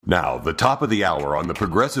Now, the top of the hour on the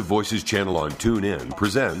Progressive Voices channel on TuneIn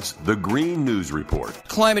presents the Green News Report.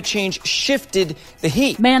 Climate change shifted the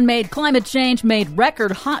heat. Man-made climate change made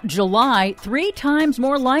record hot July 3 times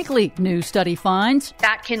more likely, new study finds.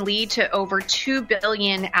 That can lead to over 2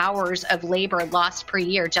 billion hours of labor lost per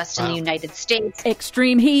year just in the United States.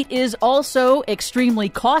 Extreme heat is also extremely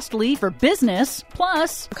costly for business.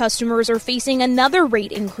 Plus, customers are facing another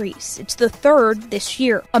rate increase. It's the third this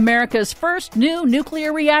year. America's first new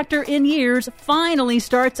nuclear reactor in years finally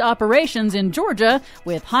starts operations in Georgia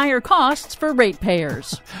with higher costs for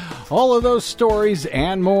ratepayers. All of those stories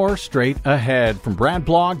and more straight ahead. From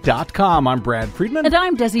BradBlog.com, I'm Brad Friedman. And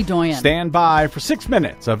I'm Desi Doyen. Stand by for 6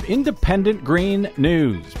 minutes of independent green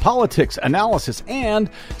news, politics, analysis, and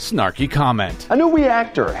snarky comment. A new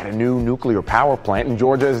reactor at a new nuclear power plant in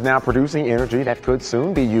Georgia is now producing energy that could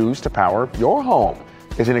soon be used to power your home.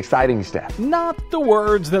 It's an exciting step. Not the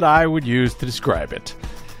words that I would use to describe it.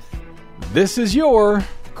 This is your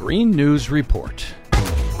Green News Report.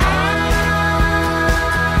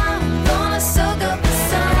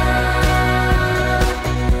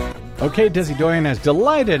 Okay, Desi Doyen, as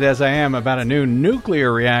delighted as I am about a new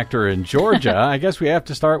nuclear reactor in Georgia, I guess we have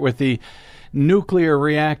to start with the nuclear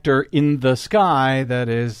reactor in the sky that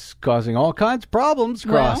is causing all kinds of problems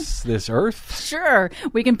across this earth. Sure,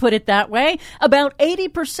 we can put it that way. About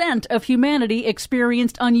 80% of humanity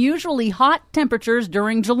experienced unusually hot temperatures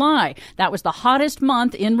during July. That was the hottest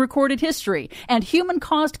month in recorded history, and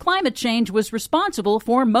human-caused climate change was responsible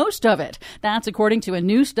for most of it. That's according to a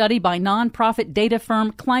new study by nonprofit data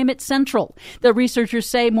firm Climate Central. The researchers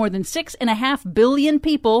say more than 6.5 billion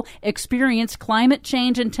people experienced climate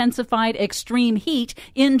change-intensified extreme heat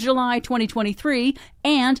in July 2023,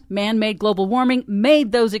 and man-made global warming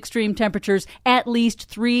made those extreme temperatures at least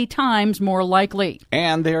 3 times more likely.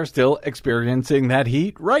 And they are still experiencing that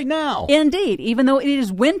heat right now. Indeed. Even though it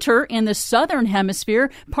is winter in the southern hemisphere,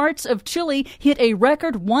 parts of Chile hit a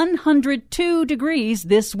record 102 degrees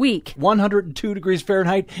this week. 102 degrees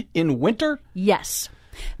Fahrenheit in winter? Yes.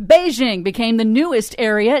 Beijing became the newest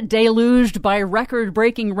area deluged by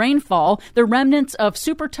record-breaking rainfall, the remnants of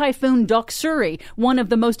Super Typhoon Doksuri, one of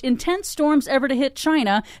the most intense storms ever to hit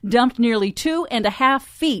China, dumped nearly 2.5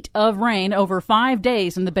 feet of rain over 5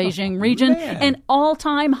 days in the Beijing region, an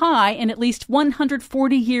all-time high in at least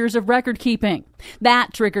 140 years of record-keeping.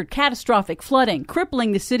 That triggered catastrophic flooding,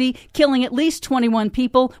 crippling the city, killing at least 21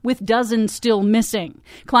 people, with dozens still missing.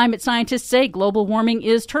 Climate scientists say global warming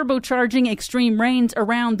is turbocharging extreme rains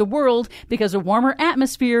around the world because a warmer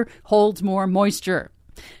atmosphere holds more moisture.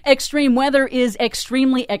 Extreme weather is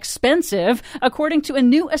extremely expensive, according to a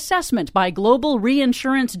new assessment by global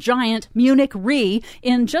reinsurance giant Munich Re.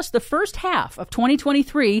 In just the first half of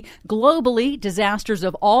 2023, globally, disasters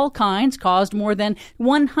of all kinds caused more than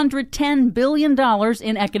 $110 billion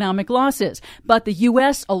in economic losses. But the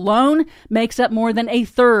U.S. alone makes up more than a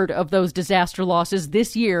third of those disaster losses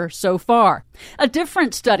this year so far. A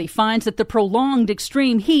different study finds that the prolonged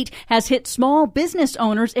extreme heat has hit small business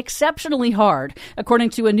owners exceptionally hard.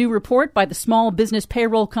 According to a new report by the small business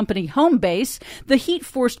payroll company Homebase, the heat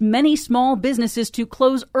forced many small businesses to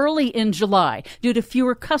close early in July due to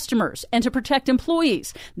fewer customers and to protect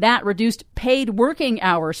employees. That reduced paid working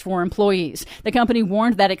hours for employees. The company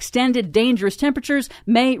warned that extended dangerous temperatures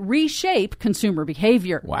may reshape consumer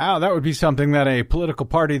behavior. Wow, that would be something that a political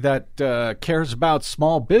party that cares about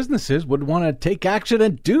small businesses would want to take action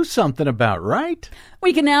and do something about, right?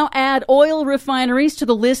 We can now add oil refineries to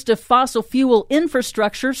the list of fossil fuel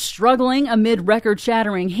infrastructure struggling amid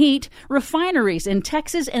record-shattering heat. Refineries in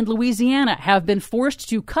Texas and Louisiana have been forced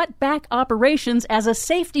to cut back operations as a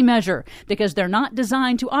safety measure because they're not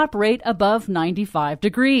designed to operate above 95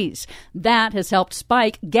 degrees. That has helped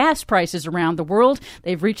spike gas prices around the world.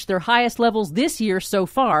 They've reached their highest levels this year so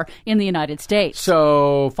far in the United States.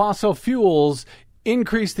 So fossil fuels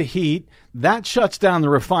increase the heat. That shuts down the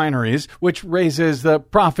refineries, which raises the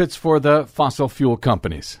profits for the fossil fuel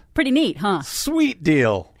companies. Pretty neat, huh? Sweet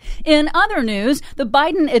deal. In other news, the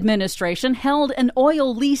Biden administration held an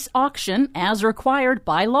oil lease auction as required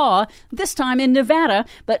by law, this time in Nevada,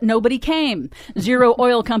 but nobody came. 0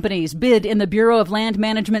 oil companies bid in the Bureau of Land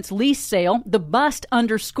Management's lease sale. The bust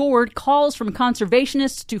underscored calls from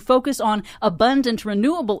conservationists to focus on abundant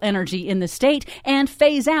renewable energy in the state and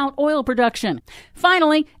phase out oil production.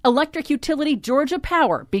 Finally, electric utilities utility Georgia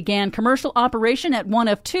Power began commercial operation at one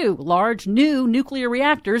of two large new nuclear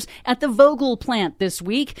reactors at the Vogtle plant this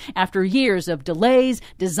week after years of delays,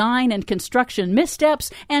 design and construction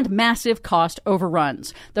missteps, and massive cost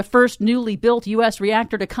overruns. The first newly built U.S.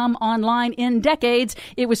 reactor to come online in decades,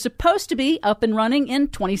 it was supposed to be up and running in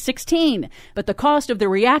 2016. But the cost of the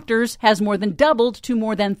reactors has more than doubled to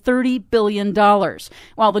more than $30 billion.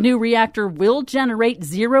 While the new reactor will generate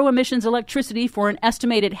zero-emissions electricity for an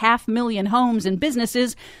estimated 500,000 homes and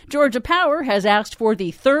businesses, Georgia Power has asked for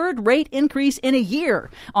the third rate increase in a year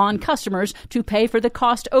on customers to pay for the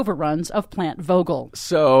cost overruns of Plant Vogtle.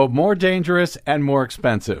 So, more dangerous and more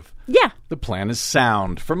expensive. Yeah. The plan is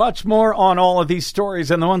sound. For much more on all of these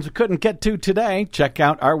stories and the ones we couldn't get to today, check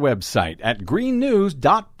out our website at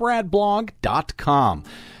greennews.bradblog.com.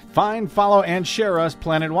 Find, follow, and share us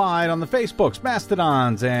planet-wide on the Facebooks,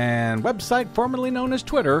 Mastodons, and website formerly known as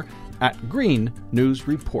Twitter at Green News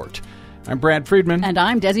Report. I'm Brad Friedman. And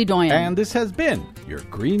I'm Desi Doyen. And this has been your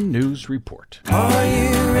Green News Report. Are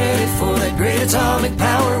you ready for that great atomic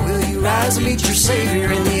power? Will you rise and meet your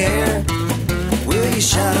savior in the air? Will you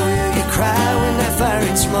shout or will you cry when that fire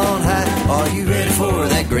hits from on high? Are you ready for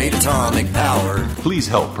that great atomic power? Please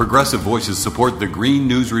help Progressive Voices support the Green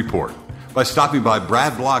News Report by stopping by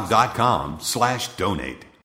bradblog.com/donate.